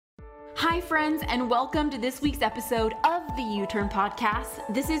Hi, friends, and welcome to this week's episode of the U-Turn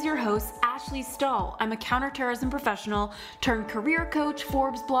Podcast. This is your host, Ashley Stahl. I'm a counterterrorism professional turned career coach,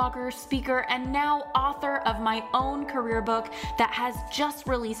 Forbes blogger, speaker, and now author of my own career book that has just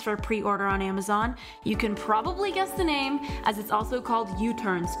released for pre-order on Amazon. You can probably guess the name, as it's also called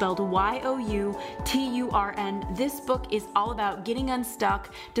U-Turn, spelled Y-O-U-T-U-R-N. This book is all about getting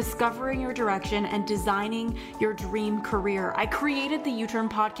unstuck, discovering your direction, and designing your dream career. I created the U-Turn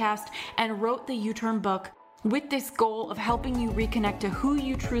Podcast and wrote the U-Turn book with this goal of helping you reconnect to who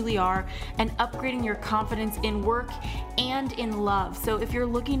you truly are and upgrading your confidence in work and in love. So if you're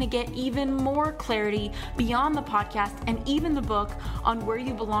looking to get even more clarity beyond the podcast and even the book on where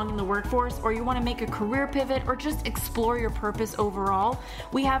you belong in the workforce, or you want to make a career pivot or just explore your purpose overall,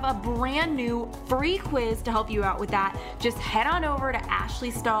 we have a brand new free quiz to help you out with that. Just head on over to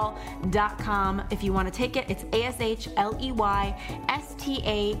ashleystahl.com. If you want to take it, it's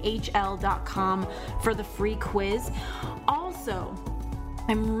ASHLEYSTAHL.com for the free quiz. Also,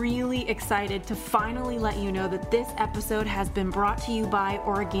 I'm really excited to finally let you know that this episode has been brought to you by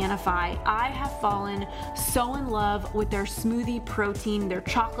Organifi. I have fallen so in love with their smoothie protein, their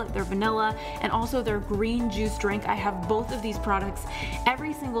chocolate, their vanilla, and also their green juice drink. I have both of these products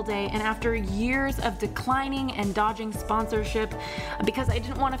every single day, and after years of declining and dodging sponsorship because I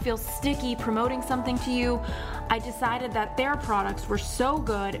didn't want to feel sticky promoting something to you, I decided that their products were so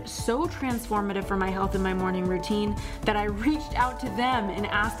good, so transformative for my health and my morning routine, that I reached out to them and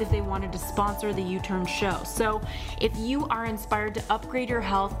asked if they wanted to sponsor the U-Turn show. So if you are inspired to upgrade your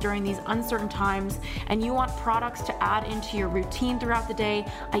health during these uncertain times and you want products to add into your routine throughout the day,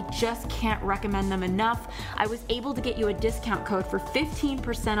 I just can't recommend them enough. I was able to get you a discount code for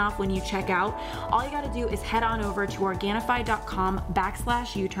 15% off when you check out. All you got to do is head on over to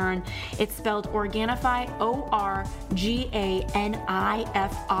Organifi.com/U-Turn. It's spelled Organifi,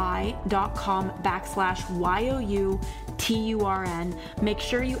 ORGANIFI.com/YOUTURN. Make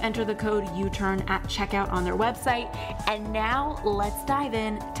sure you enter the code U-Turn at checkout on their website. And now let's dive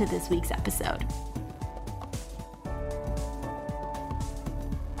in to this week's episode.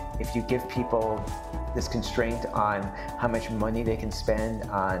 If you give people this constraint on how much money they can spend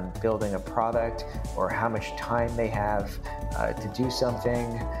on building a product or how much time they have to do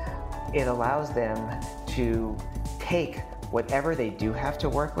something, it allows them to take whatever they do have to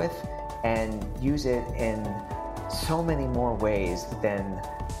work with and use it in so many more ways than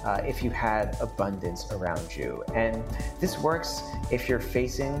if you had abundance around you. And this works if you're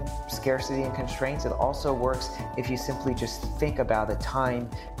facing scarcity and constraints. It also works if you simply just think about a time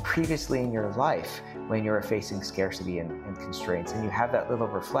previously in your life when you were facing scarcity and constraints, and you have that little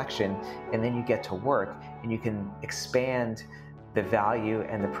reflection, and then you get to work and you can expand the value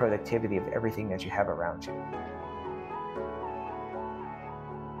and the productivity of everything that you have around you.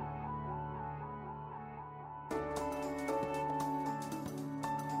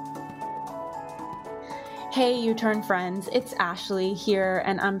 Hey, U-Turn friends, it's Ashley here,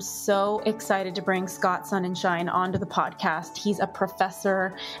 and I'm so excited to bring Scott Sonenshein onto the podcast. He's a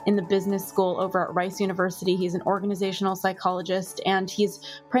professor in the business school over at Rice University. He's an organizational psychologist, and he's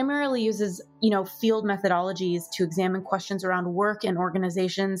primarily uses field methodologies to examine questions around work and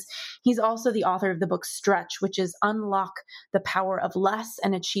organizations. He's also the author of the book Stretch, which is Unlock the Power of Less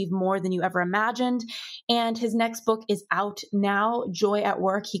and Achieve More Than You Ever Imagined. And his next book is out now, Joy at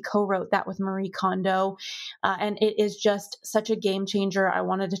Work. He co-wrote that with Marie Kondo. And it is just such a game changer. I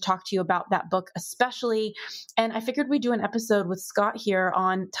wanted to talk to you about that book especially. And I figured we'd do an episode with Scott here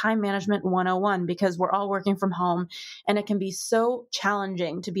on Time Management 101, because we're all working from home and it can be so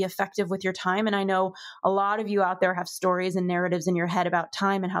challenging to be effective with your time. And I know a lot of you out there have stories and narratives in your head about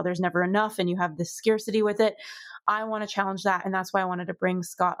time and how there's never enough and you have this scarcity with it. I want to challenge that. And that's why I wanted to bring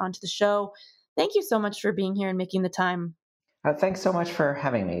Scott onto the show. Thank you so much for being here and making the time. Thanks so much for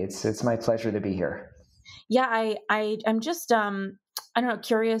having me. It's my pleasure to be here. Yeah, I'm just, I don't know,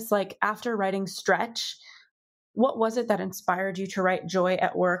 curious, like after writing Stretch, what was it that inspired you to write Joy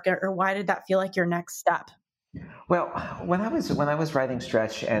at Work, or why did that feel like your next step? Well, when I was writing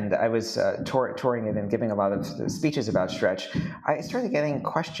Stretch and I was touring it and giving a lot of speeches about Stretch, I started getting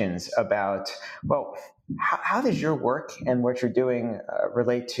questions about, well, how does your work and what you're doing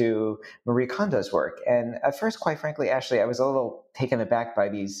relate to Marie Kondo's work? And at first, quite frankly, Ashley, I was a little taken aback by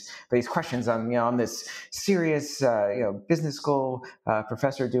these questions. I'm this serious business school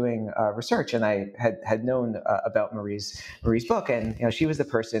professor doing research, and I had known about Marie's book, and she was the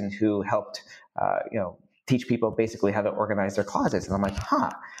person who helped teach people basically how to organize their closets. And I'm like,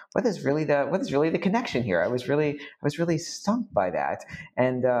 what is really the connection here? I was really stumped by that.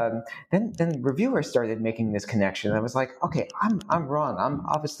 And then reviewers started making this connection. And I was like, okay, I'm wrong. I'm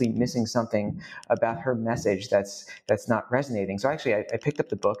obviously missing something about her message that's not resonating. So actually, I picked up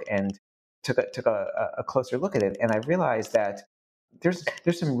the book and took a closer look at it, and I realized that there's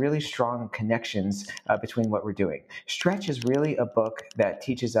some really strong connections between what we're doing. Stretch is really a book that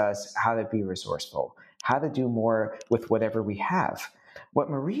teaches us how to be resourceful, how to do more with whatever we have. What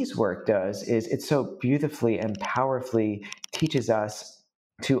Marie's work does is it so beautifully and powerfully teaches us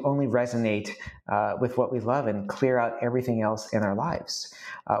to only resonate with what we love and clear out everything else in our lives.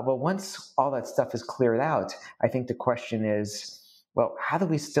 Well, once all that stuff is cleared out, I think the question is, well, how do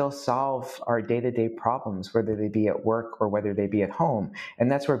we still solve our day-to-day problems, whether they be at work or whether they be at home?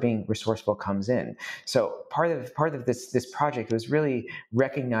 And that's where being resourceful comes in. So part of this project was really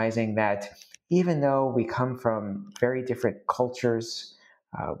recognizing that even though we come from very different cultures,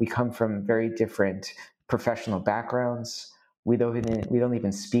 we come from very different professional backgrounds, we don't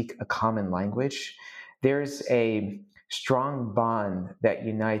even speak a common language, there's a strong bond that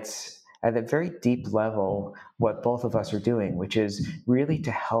unites at a very deep level what both of us are doing, which is really to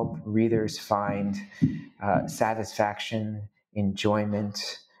help readers find satisfaction,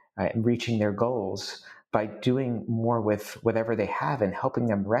 enjoyment, and reaching their goals by doing more with whatever they have and helping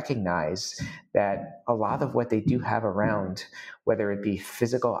them recognize that a lot of what they do have around, whether it be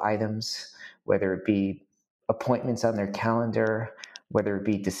physical items, whether it be appointments on their calendar, whether it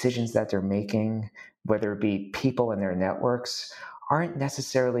be decisions that they're making, whether it be people in their networks, aren't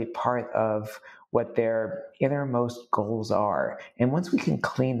necessarily part of what their innermost goals are. And once we can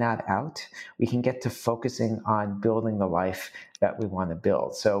clean that out, we can get to focusing on building the life that we want to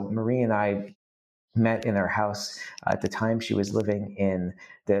build. So Marie and I met in her house. At the time, she was living in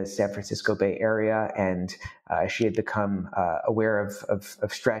the San Francisco Bay Area, and she had become aware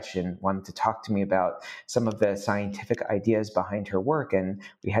of Stretch and wanted to talk to me about some of the scientific ideas behind her work. And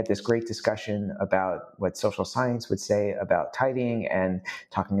we had this great discussion about what social science would say about tidying, and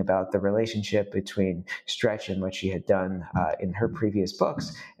talking about the relationship between Stretch and what she had done in her previous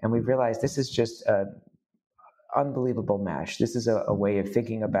books. And we realized this is just unbelievable match. This is a way of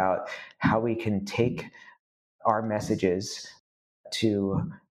thinking about how we can take our messages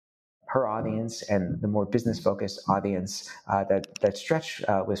to her audience and the more business focused audience that Stretch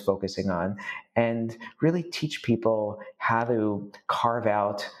was focusing on, and really teach people how to carve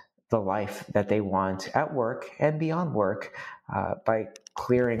out the life that they want at work and beyond work by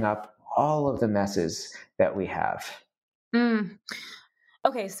clearing up all of the messes that we have. Mm.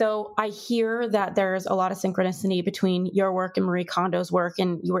 Okay, so I hear that there's a lot of synchronicity between your work and Marie Kondo's work,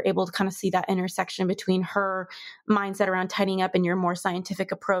 and you were able to kind of see that intersection between her mindset around tidying up and your more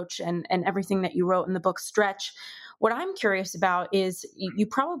scientific approach, and everything that you wrote in the book Stretch. What I'm curious about is you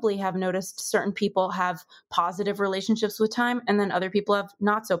probably have noticed certain people have positive relationships with time, and then other people have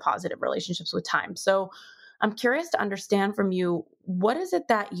not so positive relationships with time. So I'm curious to understand from you, what is it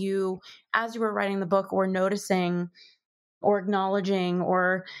that you, as you were writing the book, were noticing or acknowledging,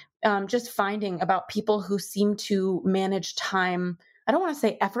 or just finding about people who seem to manage time, I don't want to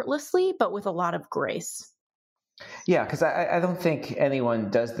say effortlessly, but with a lot of grace? Yeah, because I don't think anyone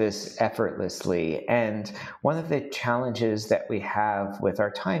does this effortlessly. And one of the challenges that we have with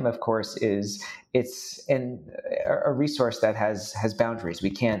our time, of course, is a resource that has boundaries. We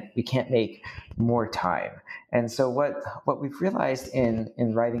can't make more time. And so what we've realized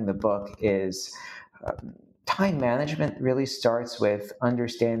in writing the book is time management really starts with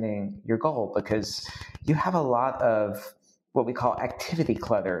understanding your goal, because you have a lot of what we call activity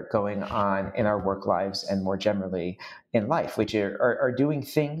clutter going on in our work lives and more generally in life, which are doing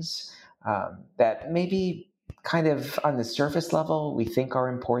things that maybe kind of on the surface level we think are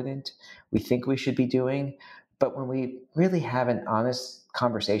important, we think we should be doing. But when we really have an honest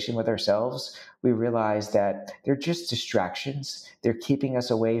conversation with ourselves, we realize that they're just distractions. They're keeping us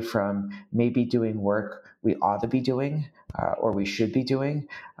away from maybe doing work we ought to be doing or we should be doing.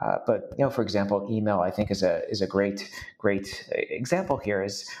 But for example, email I think is a great example here.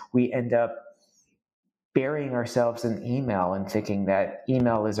 Is we end up burying ourselves in email and thinking that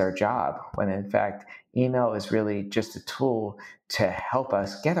email is our job, when in fact, email is really just a tool to help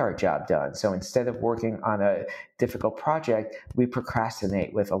us get our job done. So instead of working on a difficult project, we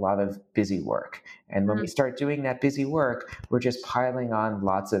procrastinate with a lot of busy work. And when we start doing that busy work, we're just piling on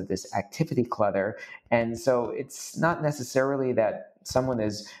lots of this activity clutter. And so it's not necessarily that someone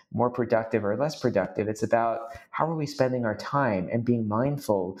is more productive or less productive. It's about how are we spending our time and being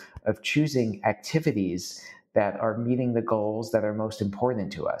mindful of choosing activities that are meeting the goals that are most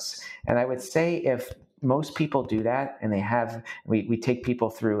important to us. And I would say if most people do that, and we take people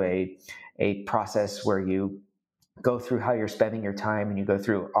through a process where you go through how you're spending your time and you go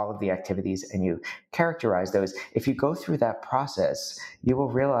through all of the activities and you characterize those. If you go through that process, you will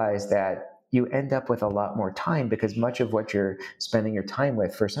realize that you end up with a lot more time, because much of what you're spending your time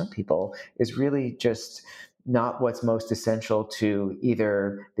with for some people is really just not what's most essential to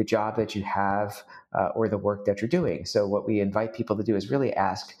either the job that you have or the work that you're doing. So what we invite people to do is really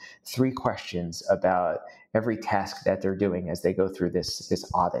ask 3 questions about every task that they're doing as they go through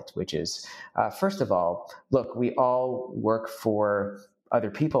this audit, which is, first of all, look, we all work for other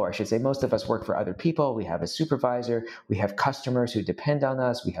people, or I should say most of us work for other people. We have a supervisor, we have customers who depend on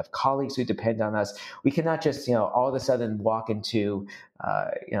us, we have colleagues who depend on us. We cannot just, all of a sudden walk into,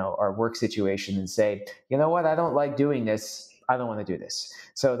 our work situation and say, you know what, I don't like doing this. I don't want to do this.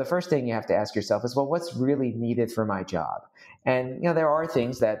 So the first thing you have to ask yourself is, well, what's really needed for my job? And, there are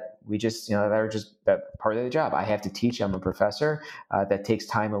things that we just, that are just part of the job. I have to teach. I'm a professor. That takes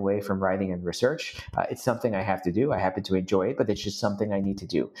time away from writing and research. It's something I have to do. I happen to enjoy it, but it's just something I need to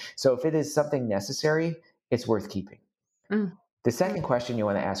do. So if it is something necessary, it's worth keeping. Mm. The second question you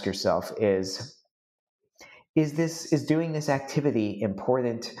want to ask yourself is doing this activity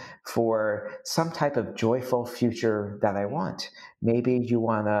important for some type of joyful future that I want? Maybe you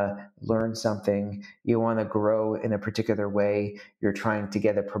want to learn something, you want to grow in a particular way, you're trying to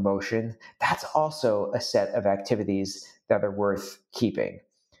get a promotion. That's also a set of activities that are worth keeping.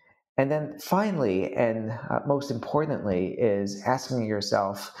 And then finally, and most importantly, is asking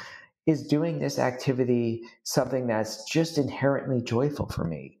yourself, is doing this activity something that's just inherently joyful for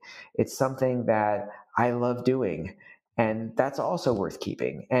me? It's something that I love doing. And that's also worth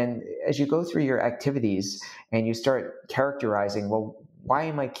keeping. And as you go through your activities and you start characterizing, well, why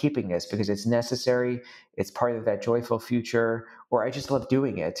am I keeping this? Because it's necessary, it's part of that joyful future, or I just love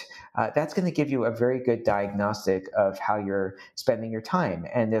doing it. That's going to give you a very good diagnostic of how you're spending your time.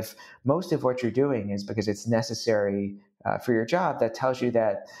 And if most of what you're doing is because it's necessary for your job, that tells you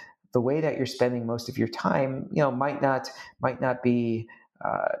that the way that you're spending most of your time, might not be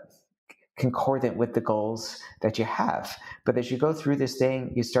concordant with the goals that you have. But as you go through this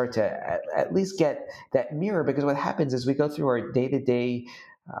thing, you start to at least get that mirror, because what happens is we go through our day-to-day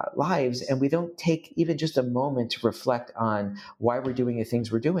lives and we don't take even just a moment to reflect on why we're doing the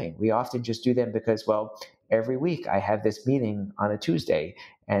things we're doing. We often just do them because, well, every week I have this meeting on a Tuesday,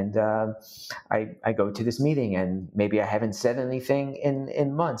 and I go to this meeting, and maybe I haven't said anything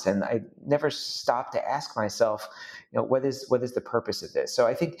in months, and I never stop to ask myself, what is the purpose of this? So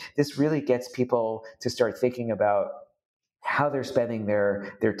I think this really gets people to start thinking about how they're spending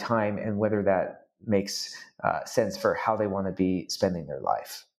their time and whether that makes sense for how they want to be spending their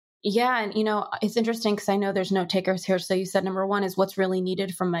life. Yeah. And, it's interesting because I know there's note takers here. So you said number one is what's really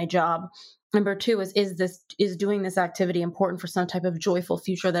needed from my job. Number two is doing this activity important for some type of joyful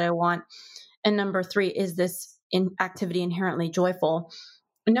future that I want? And number three, is this activity inherently joyful?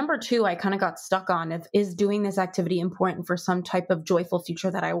 And number two, I kind of got stuck on is doing this activity important for some type of joyful future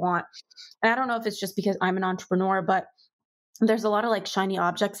that I want? And I don't know if it's just because I'm an entrepreneur, but there's a lot of like shiny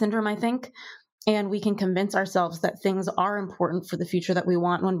object syndrome, I think. And we can convince ourselves that things are important for the future that we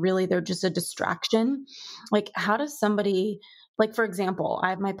want when really they're just a distraction. Like, how does somebody, like, for example, I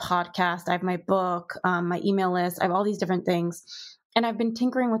have my podcast, I have my book, my email list, I have all these different things. And I've been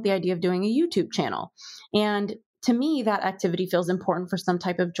tinkering with the idea of doing a YouTube channel. And to me, that activity feels important for some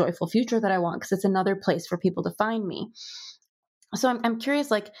type of joyful future that I want, because it's another place for people to find me. So I'm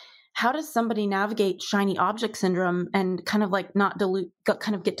curious, like, how does somebody navigate shiny object syndrome and kind of like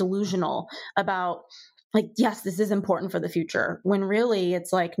kind of get delusional about, like, yes, this is important for the future, when really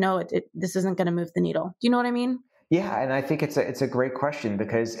it's like, no, this isn't going to move the needle. Do you know what I mean? Yeah, and I think it's a great question,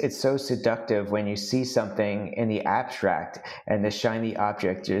 because it's so seductive when you see something in the abstract and the shiny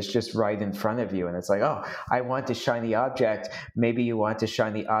object is just right in front of you, and it's like, oh, I want a shiny object. Maybe you want a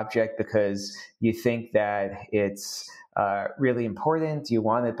shiny object because you think that it's really important. You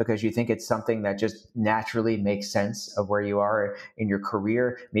want it because you think it's something that just naturally makes sense of where you are in your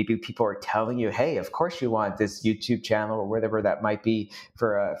career. Maybe people are telling you, hey, of course you want this YouTube channel or whatever that might be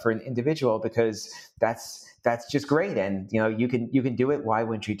for an individual, because that's just great, and you can do it. Why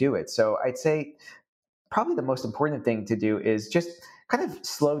wouldn't you do it? So I'd say probably the most important thing to do is just kind of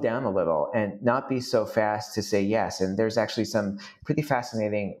slow down a little and not be so fast to say yes. And there's actually some pretty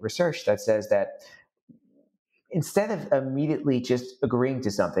fascinating research that says that instead of immediately just agreeing to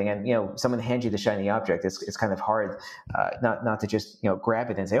something, and someone hands you the shiny object, it's kind of hard not to just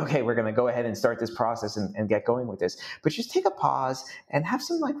grab it and say, okay, we're going to go ahead and start this process and get going with this. But just take a pause and have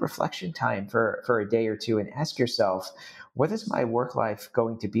some like reflection time for a day or two, and ask yourself, what is my work life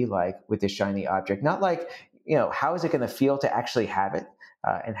going to be like with this shiny object? Not like, how is it going to feel to actually have it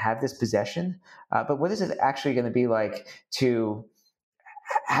and have this possession, but what is it actually going to be like to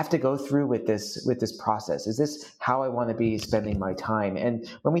have to go through with this process? Is this how I want to be spending my time? And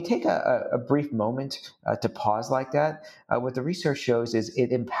when we take a brief moment to pause like that, what the research shows is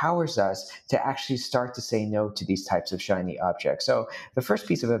it empowers us to actually start to say no to these types of shiny objects. So the first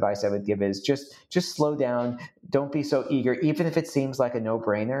piece of advice I would give is just slow down. Don't be so eager, even if it seems like a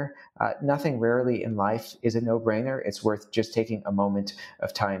no-brainer. Nothing rarely in life is a no-brainer. It's worth just taking a moment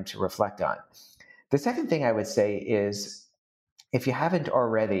of time to reflect on. The second thing I would say is, if you haven't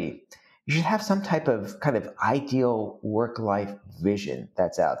already, you should have some type of kind of ideal work-life vision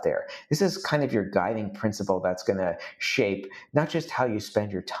that's out there. This is kind of your guiding principle that's going to shape not just how you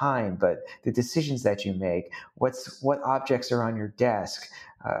spend your time, but the decisions that you make, what objects are on your desk,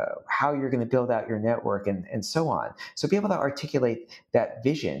 how you're going to build out your network, and so on. So be able to articulate that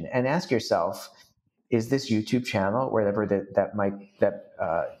vision and ask yourself, is this YouTube channel, wherever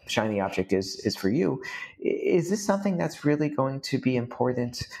that shiny object is for you, is this something that's really going to be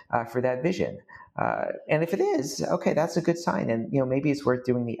important for that vision? And if it is, okay, that's a good sign, and maybe it's worth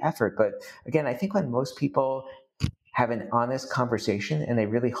doing the effort. But again, I think when most people have an honest conversation and they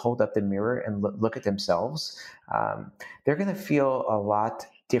really hold up the mirror and look at themselves, they're going to feel a lot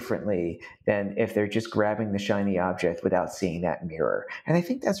differently than if they're just grabbing the shiny object without seeing that mirror. And I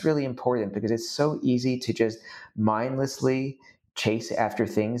think that's really important, because it's so easy to just mindlessly chase after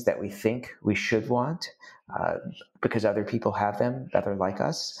things that we think we should want uh, because other people have them that are like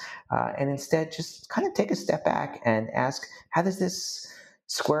us. And instead, just kind of take a step back and ask, how does this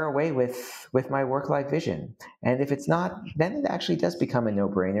square away with my work-life vision? And if it's not, then it actually does become a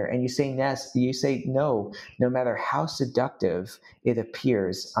no-brainer, and you say no, no matter how seductive it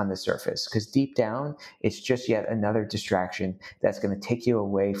appears on the surface, because deep down it's just yet another distraction that's going to take you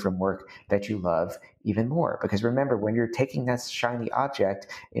away from work that you love even more. Because remember, when you're taking that shiny object,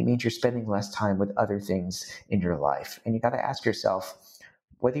 it means you're spending less time with other things in your life, and you got to ask yourself,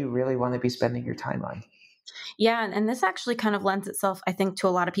 what do you really want to be spending your time on? Yeah. And this actually kind of lends itself, I think, to a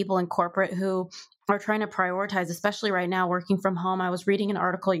lot of people in corporate who are trying to prioritize, especially right now, working from home. I was reading an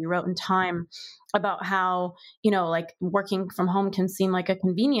article you wrote in Time about how, like working from home can seem like a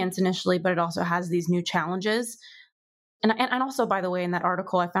convenience initially, but it also has these new challenges. And also, by the way, in that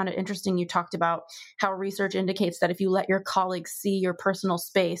article, I found it interesting. You talked about how research indicates that if you let your colleagues see your personal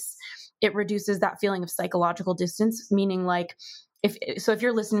space, it reduces that feeling of psychological distance, meaning like, if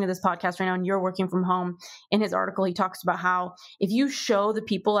you're listening to this podcast right now and you're working from home, in his article, he talks about how if you show the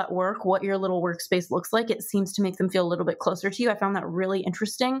people at work what your little workspace looks like, it seems to make them feel a little bit closer to you. I found that really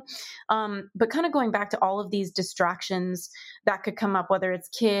interesting. But kind of going back to all of these distractions that could come up, whether it's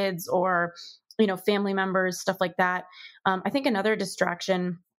kids or, family members, stuff like that. I think another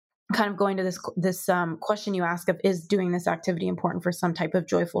distraction, kind of going to this question you ask of, is doing this activity important for some type of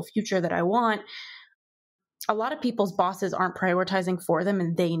joyful future that I want? A lot of people's bosses aren't prioritizing for them,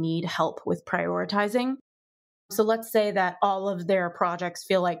 and they need help with prioritizing. So let's say that all of their projects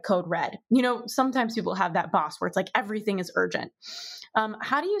feel like code red. Sometimes people have that boss where it's like everything is urgent.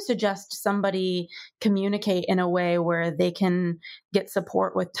 How do you suggest somebody communicate in a way where they can get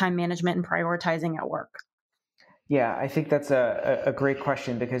support with time management and prioritizing at work? Yeah, I think that's a great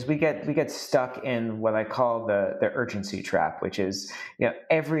question, because we get stuck in what I call the urgency trap, which is,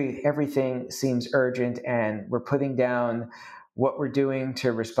 everything seems urgent, and we're putting down what we're doing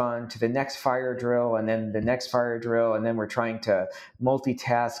to respond to the next fire drill, and then the next fire drill, and then we're trying to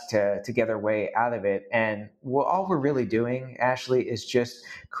multitask to get our way out of it. And all we're really doing, Ashley, is just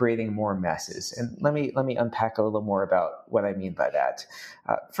creating more messes. And let me unpack a little more about what I mean by that.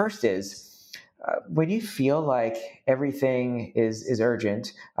 First is, when you feel like everything is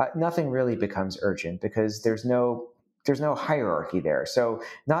urgent, nothing really becomes urgent, because there's no hierarchy there. So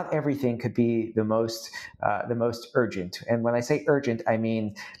not everything could be the most urgent. And when I say urgent, I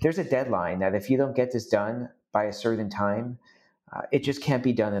mean there's a deadline that if you don't get this done by a certain time, it just can't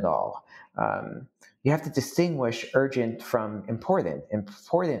be done at all. You have to distinguish urgent from important.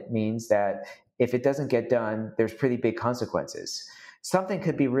 Important means that if it doesn't get done, there's pretty big consequences. Something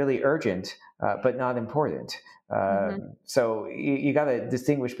could be really urgent, but not important. So you got to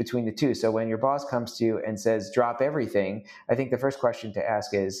distinguish between the two. So when your boss comes to you and says, drop everything, I think the first question to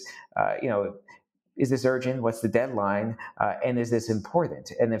ask is, is this urgent? What's the deadline? And is this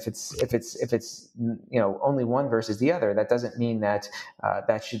important? And if it's only one versus the other, that doesn't mean that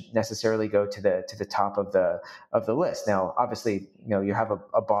that should necessarily go to the top of the list. Now, obviously, you have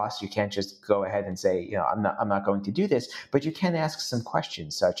a boss. You can't just go ahead and say, I'm not going to do this. But you can ask some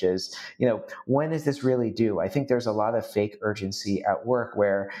questions, such as, when is this really due? I think there's a lot of fake urgency at work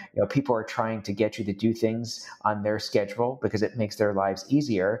where people are trying to get you to do things on their schedule because it makes their lives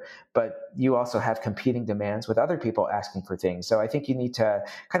easier. But you also have competing demands with other people asking for things. So I think you need to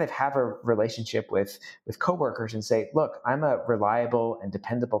kind of have a relationship with coworkers and say, look, I'm a reliable and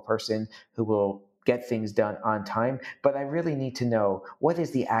dependable person who will get things done on time, but I really need to know, what is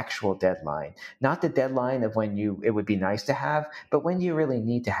the actual deadline? Not the deadline of when it would be nice to have, but when you really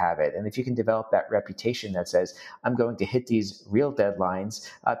need to have it. And if you can develop that reputation that says, I'm going to hit these real deadlines,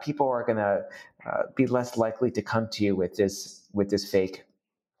 people are going to be less likely to come to you with this fake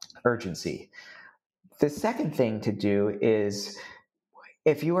urgency. The second thing to do is,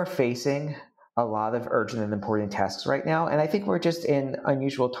 if you are facing a lot of urgent and important tasks right now, and I think we're just in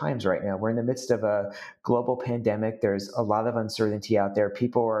unusual times right now. We're in the midst of a global pandemic. There's a lot of uncertainty out there.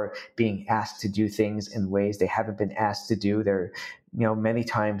 People are being asked to do things in ways they haven't been asked to do. They're many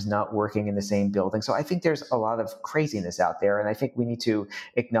times not working in the same building. So I think there's a lot of craziness out there. And I think we need to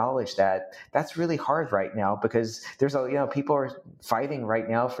acknowledge that that's really hard right now, because there's people are fighting right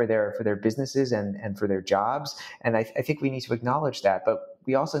now for their businesses and for their jobs. And I think we need to acknowledge that. But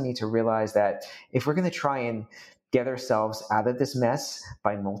we also need to realize that if we're going to try and get ourselves out of this mess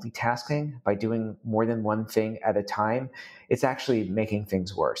by multitasking, by doing more than one thing at a time, it's actually making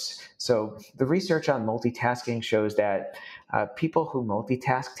things worse. So the research on multitasking shows that people who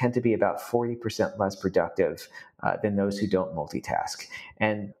multitask tend to be about 40% less productive than those who don't multitask.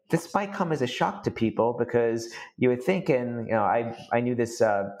 And this might come as a shock to people, because you would think, and I knew this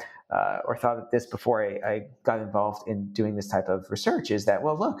or thought of this before I got involved in doing this type of research, is that,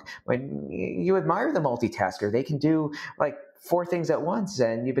 well, look, when you admire the multitasker, they can do like 4 things at once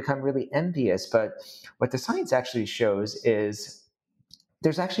and you become really envious. But what the science actually shows is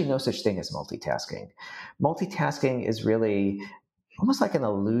there's actually no such thing as multitasking. Multitasking is really almost like an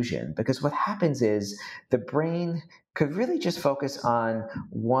illusion, because what happens is the brain could really just focus on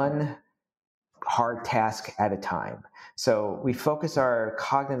one hard task at a time. So we focus our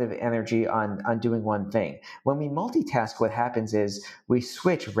cognitive energy on doing one thing. When we multitask, what happens is we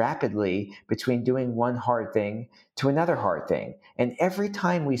switch rapidly between doing one hard thing to another hard thing. And every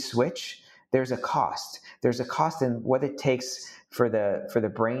time we switch, there's a cost. There's a cost in what it takes for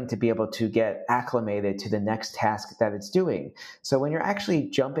the brain to be able to get acclimated to the next task that it's doing. So when you're actually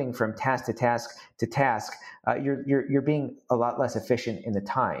jumping from task to task to task, you're being a lot less efficient in the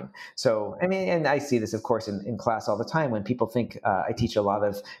time. So, I mean, and I see this, of course, in class all the time when people think, I teach a lot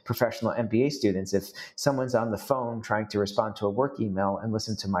of professional MBA students. If someone's on the phone trying to respond to a work email and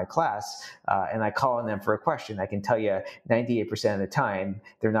listen to my class, and I call on them for a question, I can tell you 98% of the time,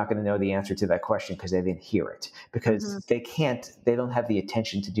 they're not going to know the answer to that question because they didn't hear it, because they don't have the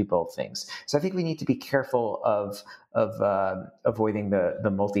attention to do both things. So I think we need to be careful of avoiding the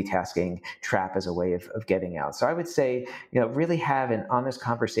multitasking trap as a way of getting out. So I would say, really have an honest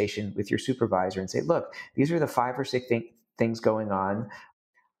conversation with your supervisor and say, look, these are the 5 or 6 things going on.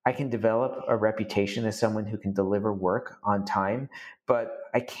 I can develop a reputation as someone who can deliver work on time, but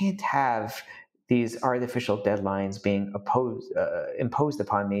I can't have these artificial deadlines being imposed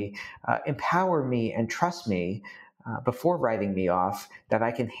upon me. Empower me and trust me before writing me off that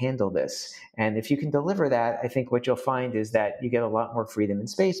I can handle this. And if you can deliver that, I think what you'll find is that you get a lot more freedom and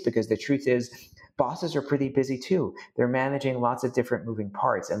space, because the truth is, bosses are pretty busy too. They're managing lots of different moving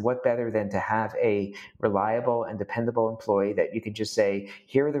parts. And what better than to have a reliable and dependable employee that you can just say,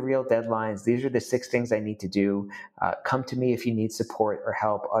 here are the real deadlines. These are the 6 things I need to do. Come to me if you need support or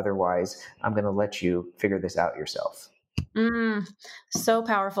help. Otherwise, I'm going to let you figure this out yourself. So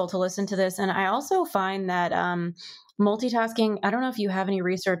powerful to listen to this. And I also find that multitasking, I don't know if you have any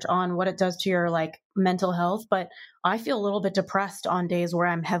research on what it does to your mental health, but I feel a little bit depressed on days where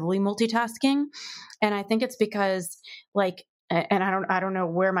I'm heavily multitasking. And I think it's because and I don't know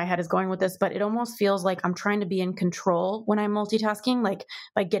where my head is going with this, but it almost feels like I'm trying to be in control when I'm multitasking,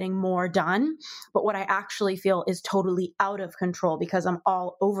 by getting more done. But what I actually feel is totally out of control because I'm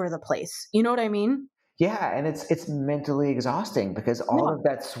all over the place. You know what I mean? Yeah, and it's mentally exhausting, because all of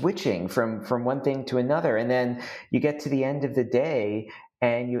that switching from one thing to another, and then you get to the end of the day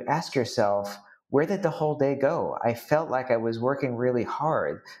and you ask yourself, where did the whole day go? I felt like I was working really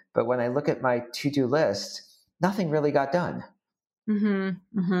hard, but when I look at my to-do list, nothing really got done.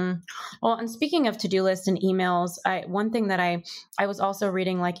 Mm-hmm. Well, and speaking of to-do lists and emails, one thing that I was also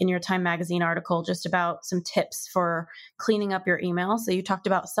reading, like in your Time Magazine article, just about some tips for cleaning up your email. So you talked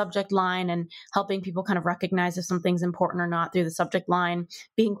about subject line and helping people kind of recognize if something's important or not through the subject line,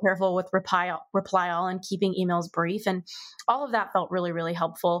 being careful with reply all and keeping emails brief. And all of that felt really, really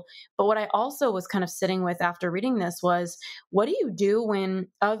helpful. But what I also was kind of sitting with after reading this was, what do you do when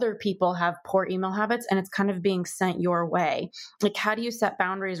other people have poor email habits and it's kind of being sent your way? Like, how do you set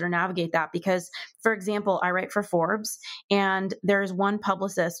boundaries or navigate that? Because, for example, I write for Forbes, and there's one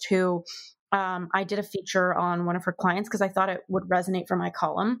publicist who I did a feature on one of her clients because I thought it would resonate for my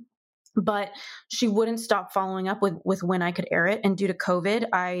column. But she wouldn't stop following up with when I could air it. And due to COVID,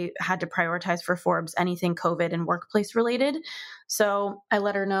 I had to prioritize for Forbes anything COVID and workplace related. So I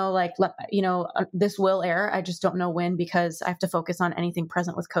let her know, like, this will air. I just don't know when because I have to focus on anything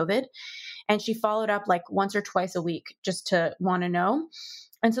present with COVID. And she followed up like once or twice a week just to want to know.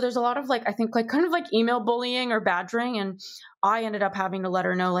 And so there's a lot of like, I think like kind of like email bullying or badgering. And I ended up having to let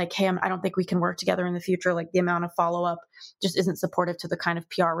her know like, hey, I don't think we can work together in the future. Like the amount of follow up just isn't supportive to the kind of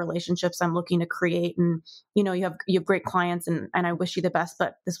PR relationships I'm looking to create. And, you have great clients and I wish you the best,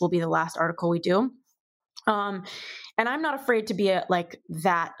 but this will be the last article we do. And I'm not afraid to be like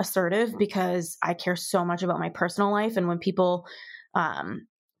that assertive because I care so much about my personal life. And when people,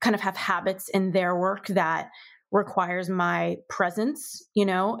 kind of have habits in their work that requires my presence,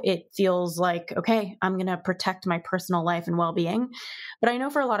 it feels like, okay, I'm going to protect my personal life and well-being. But I know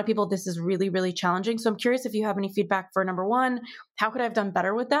for a lot of people, this is really, really challenging. So I'm curious if you have any feedback for number one, how could I have done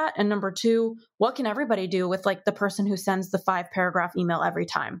better with that? And number two, what can everybody do with like the person who sends the 5-paragraph email every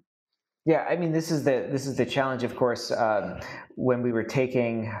time? Yeah, I mean, this is the challenge, of course. When we were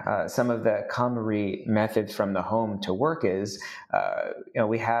taking some of the KonMari methods from the home to work, is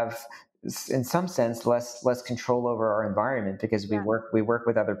we have, in some sense, less control over our environment because we work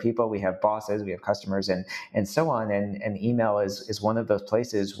with other people, we have bosses, we have customers, and so on. And email is one of those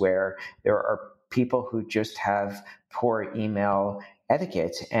places where there are people who just have poor email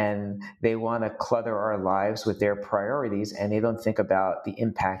etiquette and they want to clutter our lives with their priorities and they don't think about the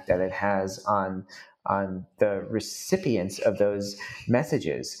impact that it has on the recipients of those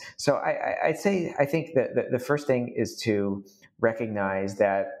messages. So I think that the first thing is to recognize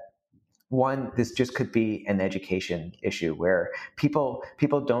that one, this just could be an education issue where people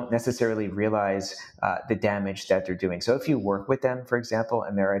don't necessarily realize the damage that they're doing. So if you work with them, for example,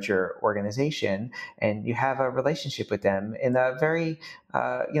 and they're at your organization and you have a relationship with them in a very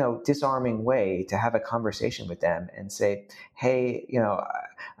disarming way, to have a conversation with them and say, hey,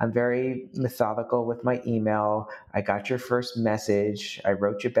 I'm very methodical with my email. I got your first message. I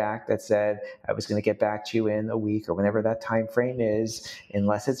wrote you back that said I was going to get back to you in a week or whenever that time frame is,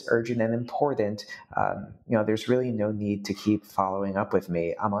 unless it's urgent and important. There's really no need to keep following up with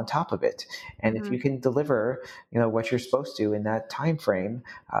me. I'm on top of it. And if you can deliver, what you're supposed to in that time frame,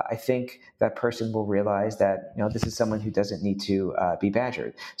 I think that person will realize that this is someone who doesn't need to be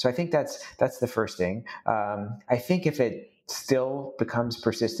badgered. So I think that's the first thing. I think if it still becomes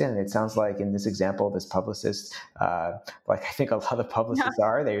persistent, and it sounds like in this example, this publicist, like I think a lot of publicists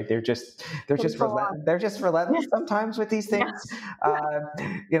are, they're just relentless sometimes with these things.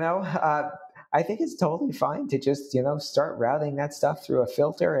 I think it's totally fine to just, start routing that stuff through a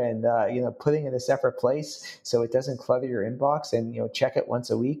filter and, putting it in a separate place so it doesn't clutter your inbox, and, check it once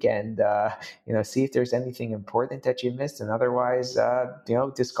a week and, see if there's anything important that you missed, and otherwise,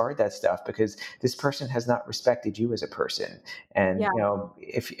 discard that stuff because this person has not respected you as a person. And,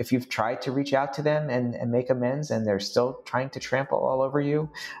 if you've tried to reach out to them and make amends and they're still trying to trample all over you,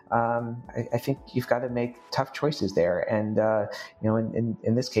 I think you've got to make tough choices there. And,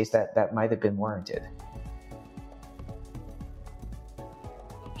 in this case, that might have been warranted.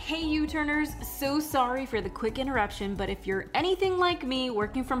 Hey U-turners, so sorry for the quick interruption, but if you're anything like me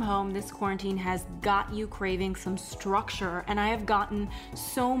working from home, this quarantine has got you craving some structure, and I have gotten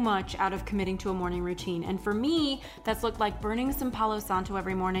so much out of committing to a morning routine. And for me, that's looked like burning some Palo Santo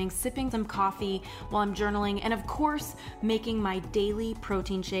every morning, sipping some coffee while I'm journaling, and of course, making my daily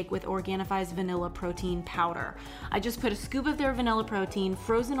protein shake with Organifi's vanilla protein powder. I just put a scoop of their vanilla protein,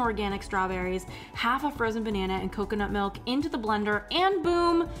 frozen organic strawberries, half a frozen banana, and coconut milk into the blender, and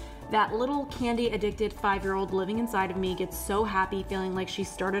boom, That little candy addicted 5-year-old living inside of me gets so happy feeling like she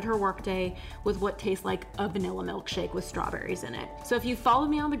started her workday with what tastes like a vanilla milkshake with strawberries in it. So if you follow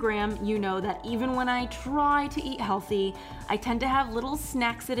me on the gram, you know that even when I try to eat healthy, I tend to have little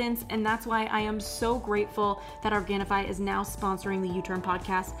snacksidents, and that's why I am so grateful that Organifi is now sponsoring the U-Turn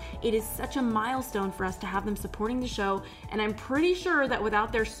podcast. It is such a milestone for us to have them supporting the show, and I'm pretty sure that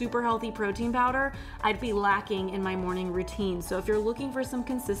without their super healthy protein powder, I'd be lacking in my morning routine. So if you're looking for some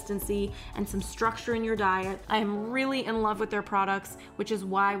consistency and some structure in your diet, I am really in love with their products, which is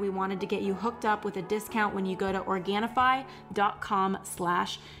why we wanted to get you hooked up with a discount when you go to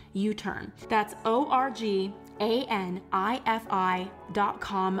Organifi.com/U-turn. That's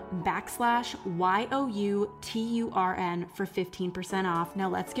ORGANIFI.com/YOUTURN for 15% off. Now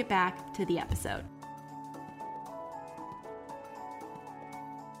let's get back to the episode.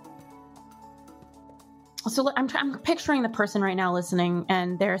 So I'm picturing the person right now listening,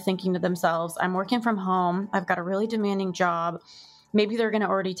 and they're thinking to themselves, I'm working from home. I've got a really demanding job. Maybe they're going to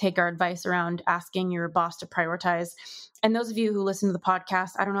already take our advice around asking your boss to prioritize. And those of you who listen to the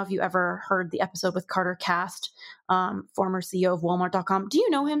podcast, I don't know if you ever heard the episode with Carter Cast, former CEO of Walmart.com. Do you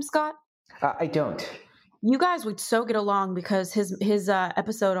know him, Scott? I don't. You guys would so get along because his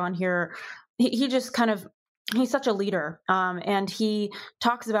episode on here, he just kind of, he's such a leader, and he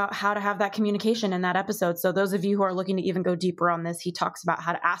talks about how to have that communication in that episode. So those of you who are looking to even go deeper on this, he talks about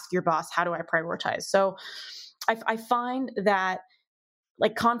how to ask your boss, how do I prioritize? So I find that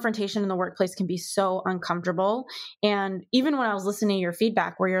like confrontation in the workplace can be so uncomfortable. And even when I was listening to your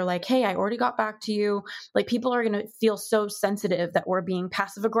feedback where you're like, hey, I already got back to you, like people are going to feel so sensitive that we're being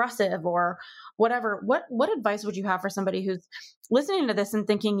passive aggressive or whatever. What advice would you have for somebody who's listening to this and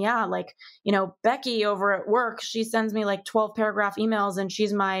thinking, yeah, like, you know, Becky over at work, she sends me like 12 paragraph emails and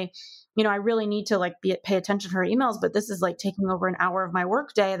she's my, you know, I really need to like pay attention to her emails, but this is like taking over an hour of my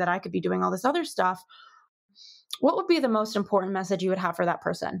work day that I could be doing all this other stuff. What would be the most important message you would have for that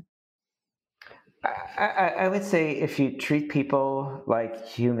person? I would say if you treat people like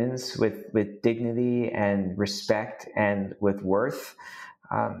humans with dignity and respect and with worth,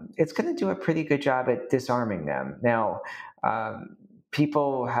 it's going to do a pretty good job at disarming them. Now,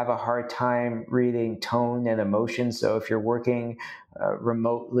 people have a hard time reading tone and emotion. So if you're working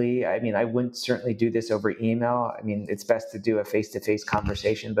remotely, I mean, I wouldn't certainly do this over email. I mean, it's best to do a face-to-face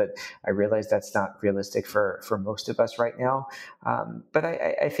conversation, but I realize that's not realistic for most of us right now. But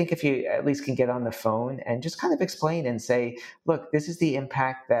I think if you at least can get on the phone and just kind of explain and say, look, this is the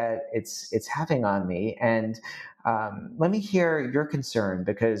impact that it's having on me. And let me hear your concern,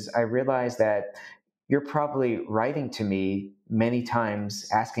 because I realize that you're probably writing to me many times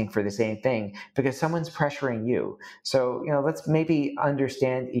asking for the same thing because someone's pressuring you. So, you know, let's maybe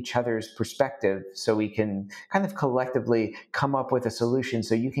understand each other's perspective so we can kind of collectively come up with a solution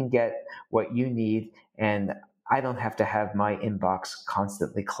so you can get what you need and I don't have to have my inbox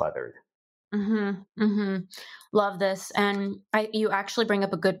constantly cluttered. Mm-hmm. Mm-hmm. Love this. And you actually bring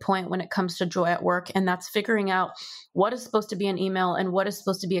up a good point when it comes to joy at work, and that's figuring out what is supposed to be an email and what is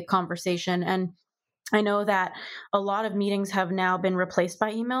supposed to be a conversation. And I know that a lot of meetings have now been replaced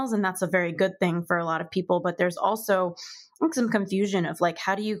by emails, and that's a very good thing for a lot of people. But there's also like some confusion of like,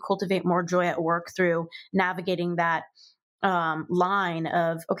 how do you cultivate more joy at work through navigating that line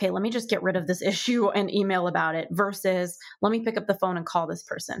of, okay, let me just get rid of this issue and email about it versus let me pick up the phone and call this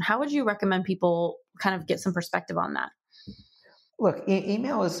person. How would you recommend people kind of get some perspective on that? Look,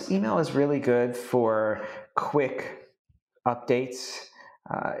 email is really good for quick updates.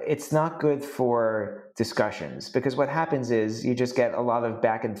 It's not good for discussions because what happens is you just get a lot of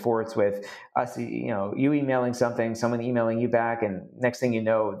back and forths with us, you know, you emailing something, someone emailing you back, and next thing you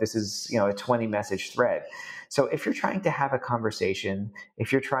know, this is, you know, a 20 message thread. So if you're trying to have a conversation,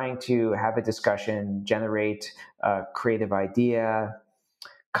 if you're trying to have a discussion, generate a creative idea,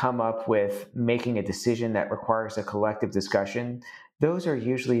 come up with making a decision that requires a collective discussion, those are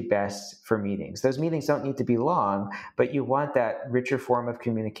usually best for meetings. Those meetings don't need to be long, but you want that richer form of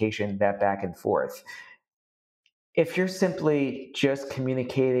communication, that back and forth. If you're simply just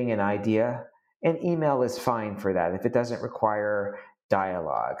communicating an idea, an email is fine for that if it doesn't require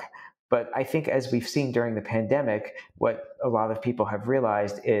dialogue. But I think as we've seen during the pandemic, what a lot of people have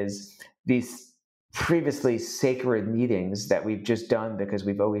realized is these previously sacred meetings that we've just done because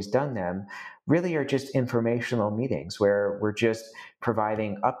we've always done them really are just informational meetings where we're just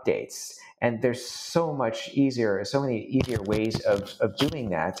providing updates. And there's so many easier ways of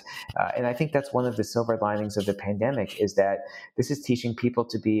doing that. And I think that's one of the silver linings of the pandemic, is that this is teaching people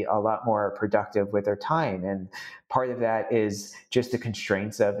to be a lot more productive with their time. And part of that is just the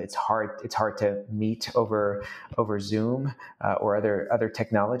constraints of it's hard to meet over Zoom or other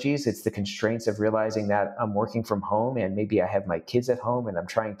technologies. It's the constraints of realizing that I'm working from home and maybe I have my kids at home and I'm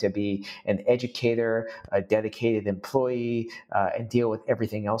trying to be an educator, a dedicated employee, and deal with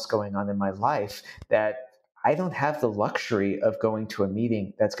everything else going on in my life, that I don't have the luxury of going to a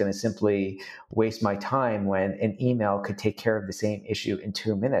meeting that's going to simply waste my time when an email could take care of the same issue in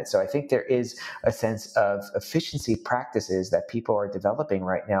 2 minutes. So I think there is a sense of efficiency practices that people are developing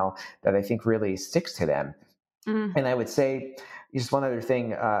right now that I think really sticks to them. And I would say just one other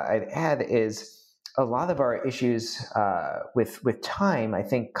thing I'd add is a lot of our issues with time, I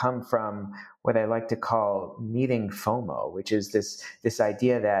think, come from what I like to call meeting FOMO, which is this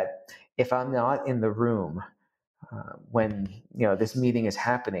idea that if I'm not in the room when this meeting is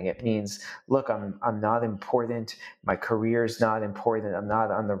happening, it means, look, I'm not important. My career's not important. I'm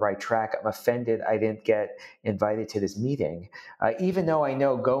not on the right track. I'm offended I didn't get invited to this meeting, even though I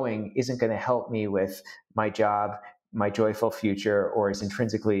know going isn't going to help me with my job, my joyful future, or is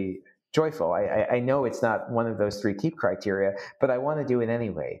intrinsically joyful. I know it's not one of those three keep criteria, but I want to do it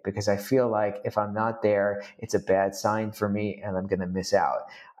anyway because I feel like if I'm not there, it's a bad sign for me and I'm going to miss out.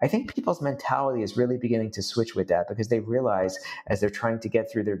 I think people's mentality is really beginning to switch with that because they realize as they're trying to get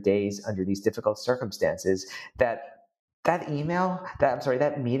through their days under these difficult circumstances that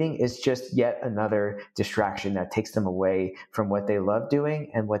meeting is just yet another distraction that takes them away from what they love doing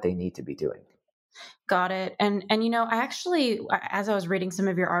and what they need to be doing. Got it. And I actually, as I was reading some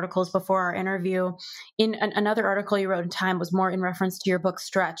of your articles before our interview, in another article you wrote in Time was more in reference to your book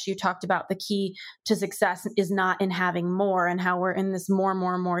Stretch. You talked about the key to success is not in having more and how we're in this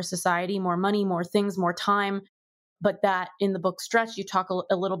more society, more money, more things, more time. But that in the book Stretch, you talk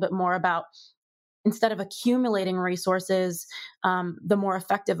a little bit more about instead of accumulating resources, the more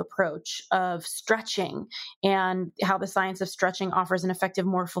effective approach of stretching and how the science of stretching offers an effective,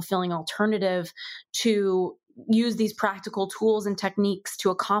 more fulfilling alternative to use these practical tools and techniques to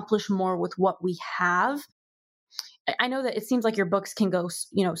accomplish more with what we have. I know that it seems like your books can go,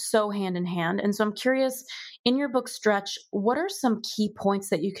 so hand in hand. And so I'm curious, in your book Stretch, what are some key points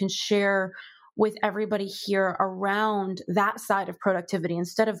that you can share with everybody here around that side of productivity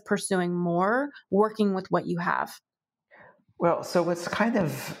instead of pursuing more, working with what you have? Well, so what's kind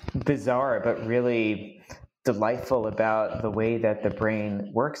of bizarre but really delightful about the way that the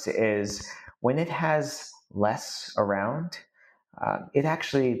brain works is when it has less around, it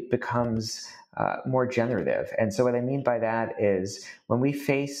actually becomes more generative. And so what I mean by that is when we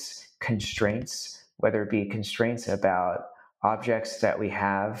face constraints, whether it be constraints about objects that we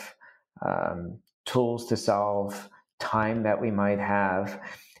have, tools to solve, time that we might have,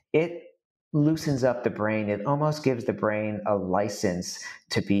 it loosens up the brain. It almost gives the brain a license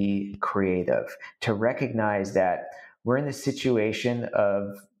to be creative, to recognize that we're in a situation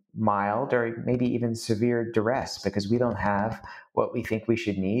of mild or maybe even severe duress because we don't have what we think we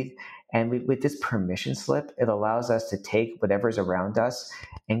should need. And with this permission slip, it allows us to take whatever's around us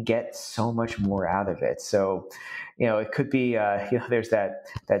and get so much more out of it. So, it could be, there's that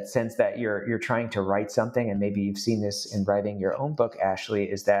sense that you're trying to write something, and maybe you've seen this in writing your own book, Ashley,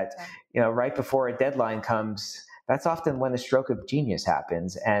 is that, right before a deadline comes, that's often when a stroke of genius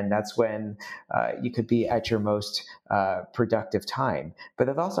happens. And that's when you could be at your most productive time. But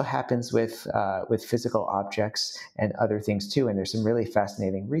it also happens with physical objects and other things too. And there's some really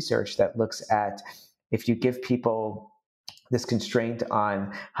fascinating research that looks at if you give people this constraint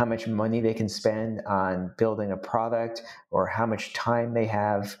on how much money they can spend on building a product or how much time they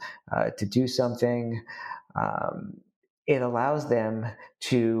have to do something, it allows them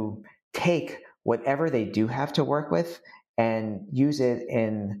to take whatever they do have to work with and use it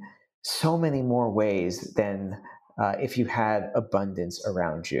in so many more ways than if you had abundance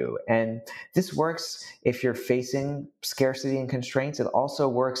around you. And this works if you're facing scarcity and constraints. It also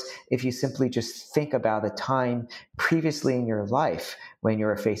works if you simply just think about a time previously in your life when you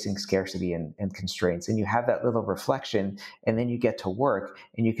were facing scarcity and constraints, and you have that little reflection, and then you get to work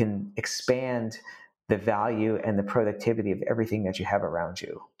and you can expand the value and the productivity of everything that you have around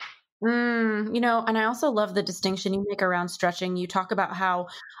you. And I also love the distinction you make around stretching. You talk about how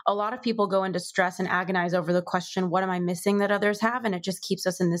a lot of people go into stress and agonize over the question, what am I missing that others have? And it just keeps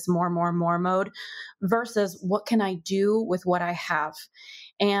us in this more mode versus what can I do with what I have?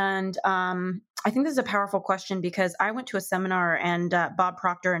 And I think this is a powerful question because I went to a seminar and Bob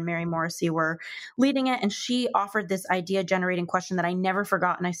Proctor and Mary Morrissey were leading it. And she offered this idea generating question that I never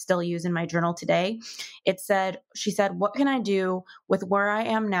forgot and I still use in my journal today. She said, what can I do with where I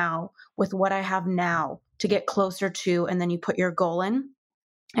am now, with what I have now to get closer to, and then you put your goal in.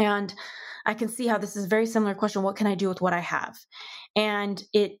 And I can see how this is a very similar question. What can I do with what I have? And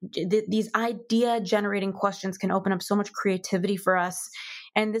these idea generating questions can open up so much creativity for us.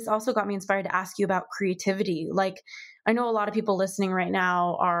 And this also got me inspired to ask you about creativity. Like, I know a lot of people listening right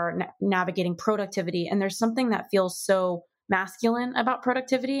now are navigating productivity, and there's something that feels so masculine about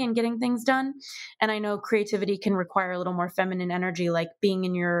productivity and getting things done. And I know creativity can require a little more feminine energy, like being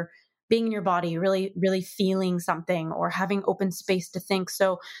in your body, really, really feeling something or having open space to think.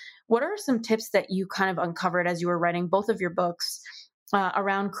 So what are some tips that you kind of uncovered as you were writing both of your books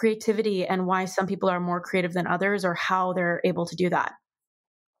around creativity and why some people are more creative than others or how they're able to do that?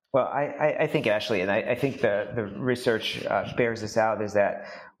 Well, I think, Ashley, and I think the research bears this out, is that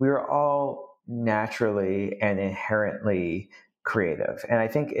we are all naturally and inherently creative. And I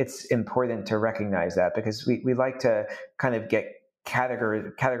think it's important to recognize that, because we like to kind of get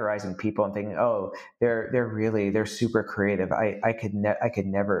categorizing people and thinking, oh, they're super creative. I could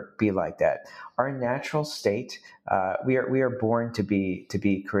never be like that. Our natural state, we are born to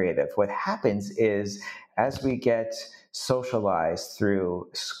be creative. What happens is, as we get socialized through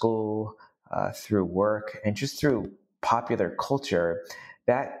school, through work, and just through popular culture,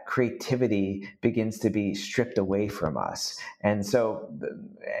 that creativity begins to be stripped away from us. And so,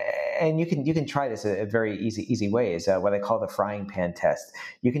 and you can try this a very easy way, is what I call the frying pan test.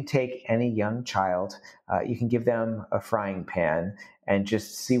 You can take any young child, you can give them a frying pan and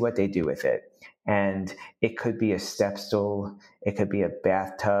just see what they do with it. And it could be a step stool, it could be a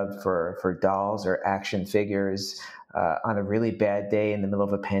bathtub for dolls or action figures. On a really bad day in the middle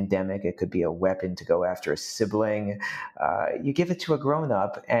of a pandemic, it could be a weapon to go after a sibling. You give it to a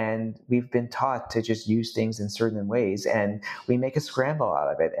grown-up, and we've been taught to just use things in certain ways, and we make a scramble out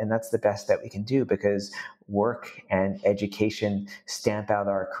of it. And that's the best that we can do, because work and education stamp out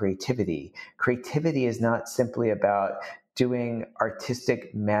our creativity. Creativity is not simply about doing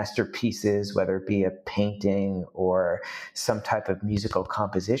artistic masterpieces, whether it be a painting or some type of musical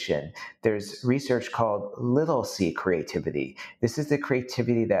composition. There's research called little c creativity. This is the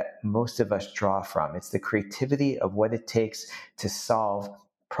creativity that most of us draw from. It's the creativity of what it takes to solve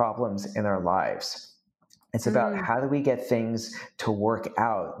problems in our lives. It's about how do we get things to work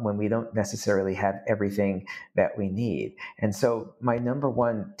out when we don't necessarily have everything that we need. And so my number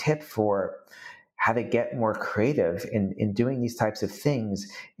one tip for how to get more creative in doing these types of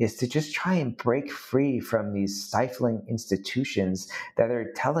things is to just try and break free from these stifling institutions that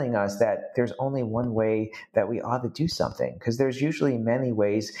are telling us that there's only one way that we ought to do something, because there's usually many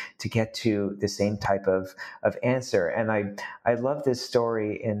ways to get to the same type of answer. And I love this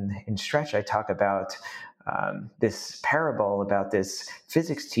story in Stretch. I talk about this parable about this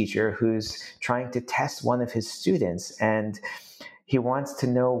physics teacher who's trying to test one of his students, and he wants to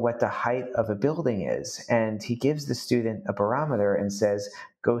know what the height of a building is. And he gives the student a barometer and says,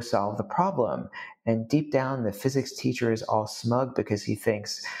 go solve the problem. And deep down, the physics teacher is all smug, because he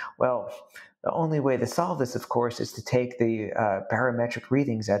thinks, well, the only way to solve this, of course, is to take the barometric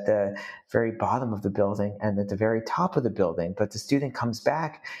readings at the very bottom of the building and at the very top of the building. But the student comes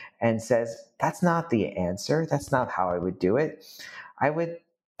back and says, that's not the answer. That's not how I would do it. I would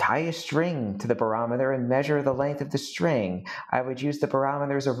tie a string to the barometer and measure the length of the string. I would use the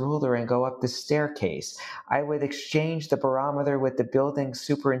barometer as a ruler and go up the staircase. I would exchange the barometer with the building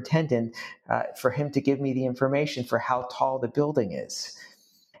superintendent for him to give me the information for how tall the building is.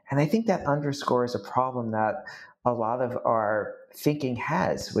 And I think that underscores a problem that a lot of our thinking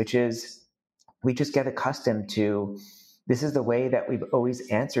has, which is we just get accustomed to, this is the way that we've always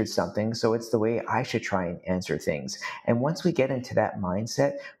answered something, so it's the way I should try and answer things. And once we get into that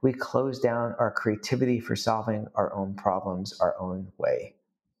mindset, we close down our creativity for solving our own problems our own way.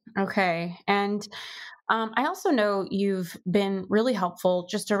 Okay. And I also know you've been really helpful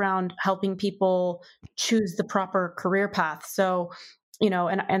just around helping people choose the proper career path. So,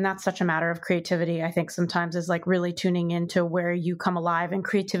 and that's such a matter of creativity. I think sometimes is like really tuning into where you come alive, and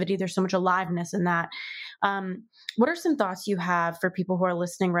creativity. There's so much aliveness in that. What are some thoughts you have for people who are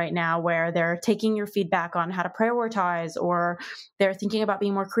listening right now, where they're taking your feedback on how to prioritize, or they're thinking about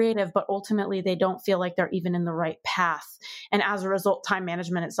being more creative, but ultimately they don't feel like they're even in the right path. And as a result, time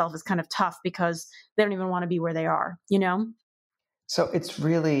management itself is kind of tough because they don't even want to be where they are, So it's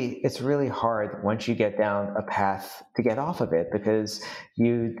really hard once you get down a path to get off of it, because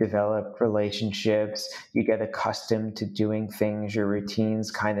you develop relationships, you get accustomed to doing things, your routines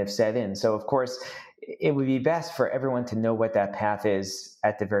kind of set in. So of course, it would be best for everyone to know what that path is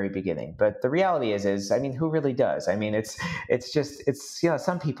at the very beginning. But the reality is, I mean, who really does? I mean, it's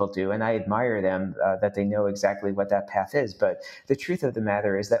some people do, and I admire them that they know exactly what that path is. But the truth of the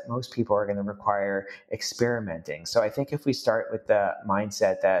matter is that most people are going to require experimenting. So I think if we start with the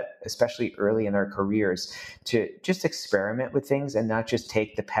mindset that, especially early in our careers, to just experiment with things and not just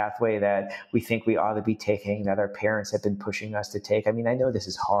take the pathway that we think we ought to be taking, that our parents have been pushing us to take. I mean, I know this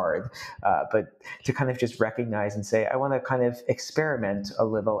is hard, but to kind of just recognize and say, I want to kind of experiment a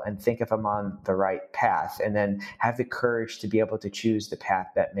little and think if I'm on the right path, and then have the courage to be able to choose the path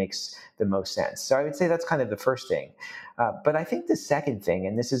that makes the most sense. So I would say that's kind of the first thing. But I think the second thing,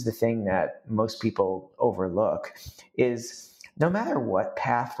 and this is the thing that most people overlook, is no matter what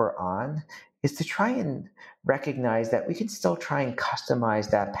path we're on, is to try and recognize that we can still try and customize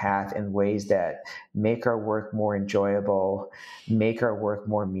that path in ways that make our work more enjoyable, make our work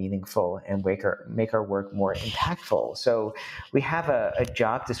more meaningful, and make our work more impactful. So we have a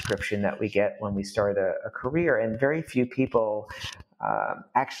job description that we get when we start a career, and very few people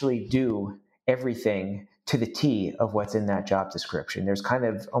actually do everything to the T of what's in that job description. There's kind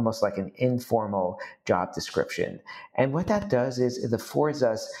of almost like an informal job description. And what that does is it affords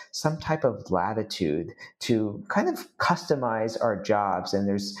us some type of latitude to kind of customize our jobs. And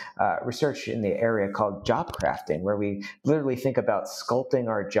there's research in the area called job crafting, where we literally think about sculpting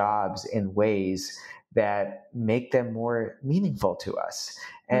our jobs in ways that make them more meaningful to us.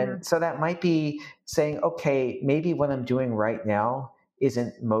 And so that might be saying, okay, maybe what I'm doing right now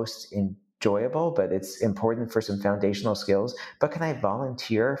isn't most enjoyable, but it's important for some foundational skills. But can I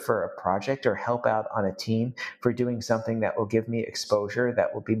volunteer for a project or help out on a team for doing something that will give me exposure,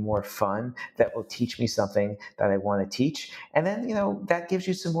 that will be more fun, that will teach me something that I want to teach? And then, that gives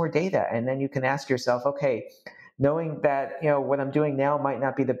you some more data. And then you can ask yourself, okay, knowing that, what I'm doing now might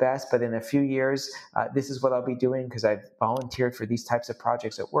not be the best, but in a few years, this is what I'll be doing because I've volunteered for these types of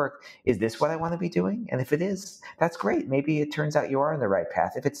projects at work. Is this what I want to be doing? And if it is, that's great. Maybe it turns out you are on the right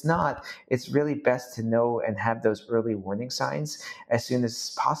path. If it's not, it's really best to know and have those early warning signs as soon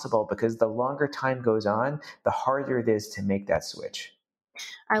as possible, because the longer time goes on, the harder it is to make that switch.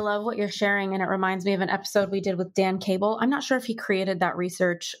 I love what you're sharing, and it reminds me of an episode we did with Dan Cable. I'm not sure if he created that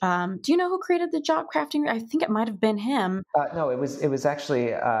research. Do you know who created the job crafting? I think it might have been him. No, it was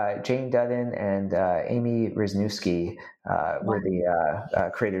actually Jane Dudden and Amy Wisniewski were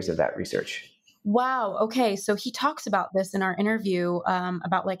the creators of that research. Wow. Okay. So he talks about this in our interview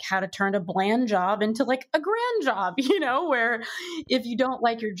about like how to turn a bland job into like a grand job, where if you don't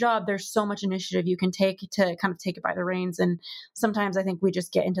like your job, there's so much initiative you can take to kind of take it by the reins. And sometimes I think we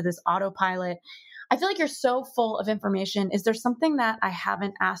just get into this autopilot. I feel like you're so full of information. Is there something that I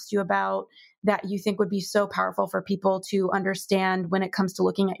haven't asked you about that you think would be so powerful for people to understand when it comes to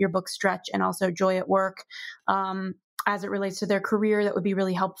looking at your book Stretch and also Joy at Work as it relates to their career that would be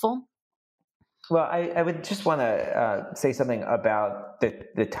really helpful? Well, I would just want to say something about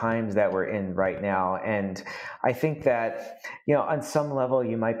the times that we're in right now. And I think that, on some level,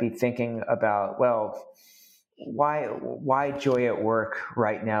 you might be thinking about, well, why joy at work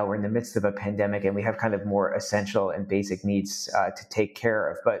right now? We're in the midst of a pandemic and we have kind of more essential and basic needs to take care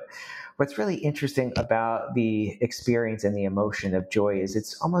of. But what's really interesting about the experience and the emotion of joy is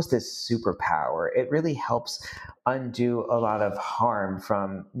it's almost a superpower. It really helps undo a lot of harm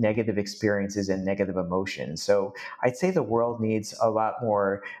from negative experiences and negative emotions. So I'd say the world needs a lot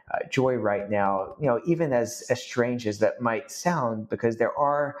more joy right now, even as strange as that might sound, because there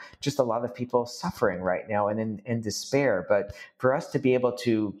are just a lot of people suffering right now and in despair. But for us to be able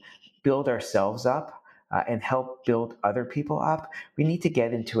to build ourselves up and help build other people up, we need to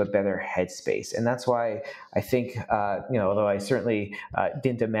get into a better headspace. And that's why I think, although I certainly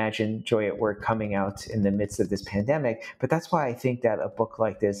didn't imagine Joy at Work coming out in the midst of this pandemic, but that's why I think that a book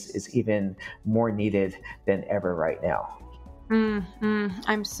like this is even more needed than ever right now.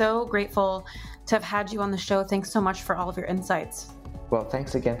 I'm so grateful to have had you on the show. Thanks so much for all of your insights. Well,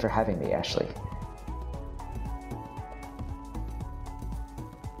 thanks again for having me, Ashley.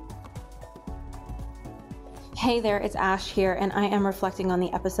 Hey there, it's Ash here, and I am reflecting on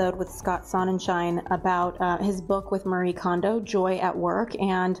the episode with Scott Sonenshein about his book with Marie Kondo, Joy at Work.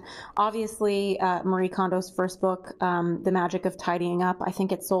 And obviously, Marie Kondo's first book, The Magic of Tidying Up, I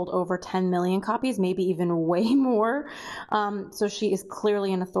think it sold over 10 million copies, maybe even way more. So she is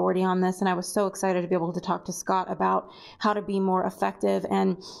clearly an authority on this, and I was so excited to be able to talk to Scott about how to be more effective.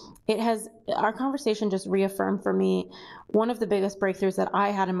 And our conversation just reaffirmed for me one of the biggest breakthroughs that I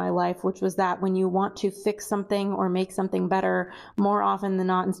had in my life, which was that when you want to fix something or make something better, more often than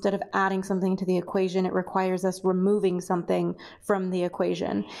not, instead of adding something to the equation, it requires us removing something from the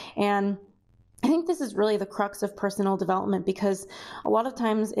equation. And I think this is really the crux of personal development, because a lot of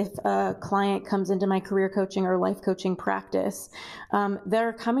times if a client comes into my career coaching or life coaching practice,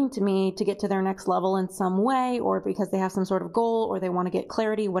 they're coming to me to get to their next level in some way, or because they have some sort of goal, or they want to get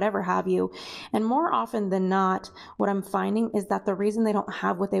clarity, whatever have you. And more often than not, what I'm finding is that the reason they don't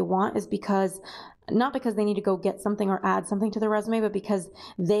have what they want is not because they need to go get something or add something to their resume, but because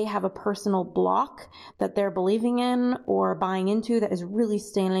they have a personal block that they're believing in or buying into that is really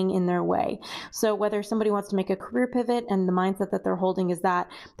standing in their way. So whether somebody wants to make a career pivot and the mindset that they're holding is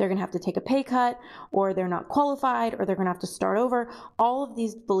that they're going to have to take a pay cut, or they're not qualified, or they're going to have to start over, all of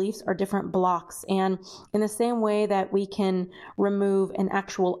these beliefs are different blocks. And in the same way that we can remove an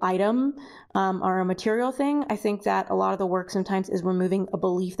actual item or a material thing, I think that a lot of the work sometimes is removing a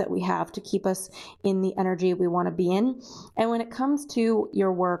belief that we have to keep us in the energy we want to be in. And when it comes to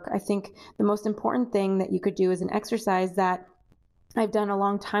your work, I think the most important thing that you could do is an exercise that I've done a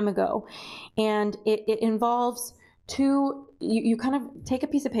long time ago. And it involves you kind of take a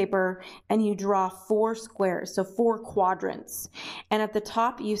piece of paper and you draw 4 squares, so 4 quadrants. And at the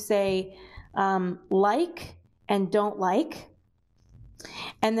top you say like and don't like.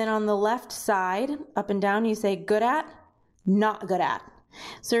 And then on the left side, up and down, you say good at, not good at.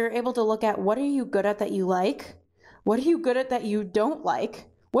 So you're able to look at, what are you good at that you like? What are you good at that you don't like?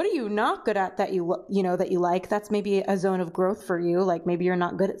 What are you not good at that you like? That's maybe a zone of growth for you. Like maybe you're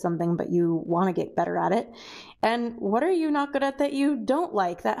not good at something, but you want to get better at it. And what are you not good at that you don't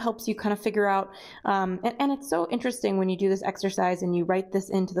like? That helps you kind of figure out. And it's so interesting when you do this exercise and you write this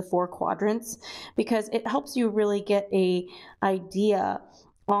into the 4 quadrants, because it helps you really get a idea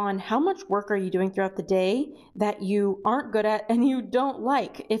on how much work are you doing throughout the day that you aren't good at and you don't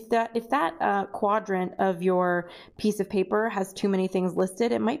like. If that quadrant of your piece of paper has too many things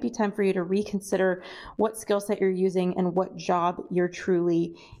listed, it might be time for you to reconsider what skill set you're using and what job you're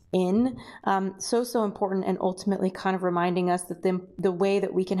truly in. So important, and ultimately kind of reminding us that the way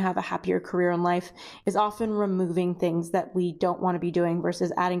that we can have a happier career in life is often removing things that we don't want to be doing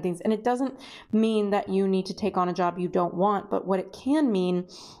versus adding things. And it doesn't mean that you need to take on a job you don't want, but what it can mean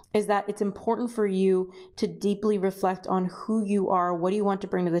is that it's important for you to deeply reflect on who you are, what do you want to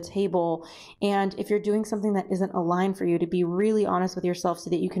bring to the table, and if you're doing something that isn't aligned for you, to be really honest with yourself so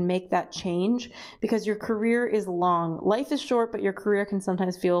that you can make that change, because your career is long. Life is short, but your career can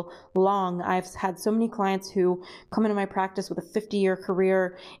sometimes feel long. I've had so many clients who come into my practice with a 50-year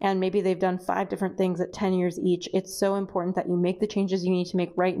career, and maybe they've done 5 different things at 10 years each. It's so important that you make the changes you need to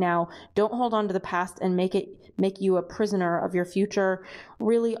make right now. Don't hold on to the past and make you a prisoner of your future.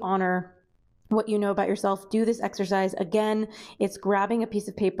 Really honor what you know about yourself. Do this exercise. Again, it's grabbing a piece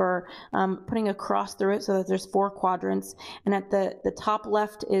of paper, putting a cross through it so that there's 4 quadrants. And at the top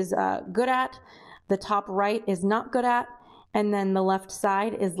left is good at, the top right is not good at, and then the left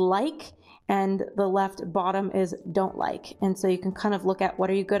side is like, and the left bottom is don't like. And so you can kind of look at, what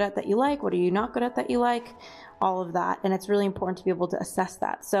are you good at that you like? What are you not good at that you like? All of that. And it's really important to be able to assess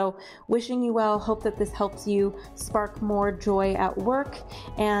that. So wishing you well. Hope that this helps you spark more joy at work.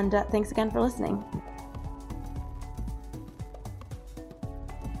 And thanks again for listening.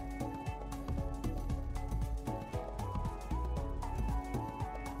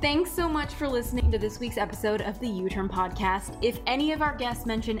 Thanks so much for listening to this week's episode of the U-Turn Podcast. If any of our guests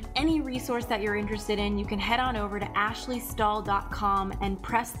mention any resource that you're interested in, you can head on over to ashleystahl.com and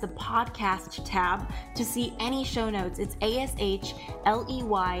press the podcast tab to see any show notes. It's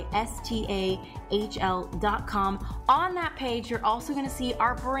ASHLEYSTAHL.com. On that page, you're also going to see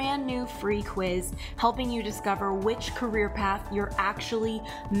our brand new free quiz, helping you discover which career path you're actually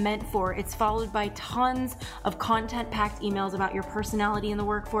meant for. It's followed by tons of content-packed emails about your personality in the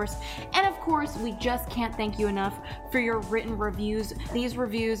workforce. And of course, we just can't thank you enough for your written reviews. These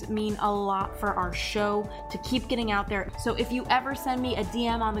reviews mean a lot for our show to keep getting out there. So if you ever send me a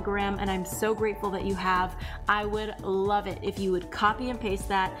DM on the gram, and I'm so grateful that you have, I would love it if you would copy and paste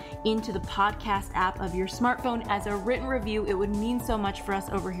that into the podcast app of your smartphone as a written review. It would mean so much for us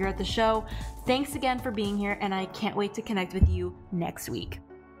over here at the show. Thanks again for being here, and I can't wait to connect with you next week.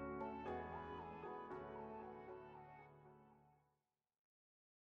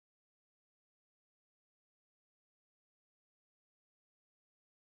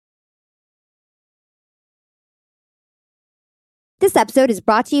 This episode is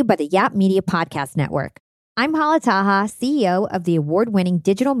brought to you by the Yap Media Podcast Network. I'm Hala Taha, CEO of the award-winning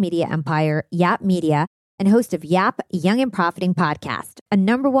digital media empire, Yap Media, and host of Yap Young and Profiting Podcast, a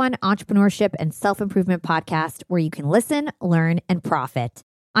 #1 entrepreneurship and self-improvement podcast where you can listen, learn, and profit.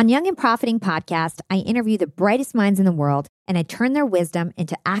 On Young and Profiting Podcast, I interview the brightest minds in the world, and I turn their wisdom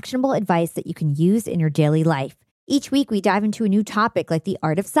into actionable advice that you can use in your daily life. Each week, we dive into a new topic like the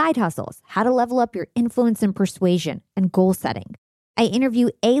art of side hustles, how to level up your influence and persuasion, and goal setting. I interview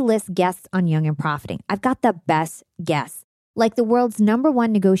A-list guests on Young and Profiting. I've got the best guests, like the world's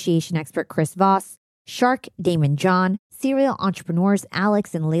 #1 negotiation expert, Chris Voss, Shark Damon John, serial entrepreneurs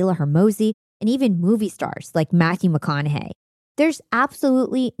Alex and Layla Hermosi, and even movie stars like Matthew McConaughey. There's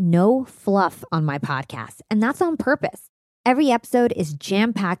absolutely no fluff on my podcast, and that's on purpose. Every episode is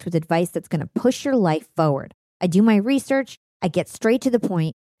jam-packed with advice that's going to push your life forward. I do my research, I get straight to the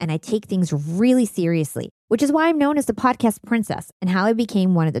point, and I take things really seriously, which is why I'm known as the podcast princess and how I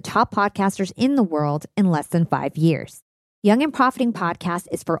became one of the top podcasters in the world in less than 5 years. Young and Profiting Podcast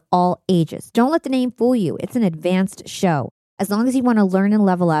is for all ages. Don't let the name fool you. It's an advanced show. As long as you want to learn and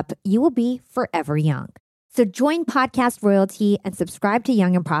level up, you will be forever young. So join Podcast Royalty and subscribe to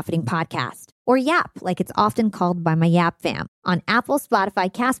Young and Profiting Podcast, or YAP, like it's often called by my YAP fam, on Apple,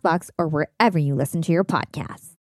 Spotify, CastBox, or wherever you listen to your podcasts.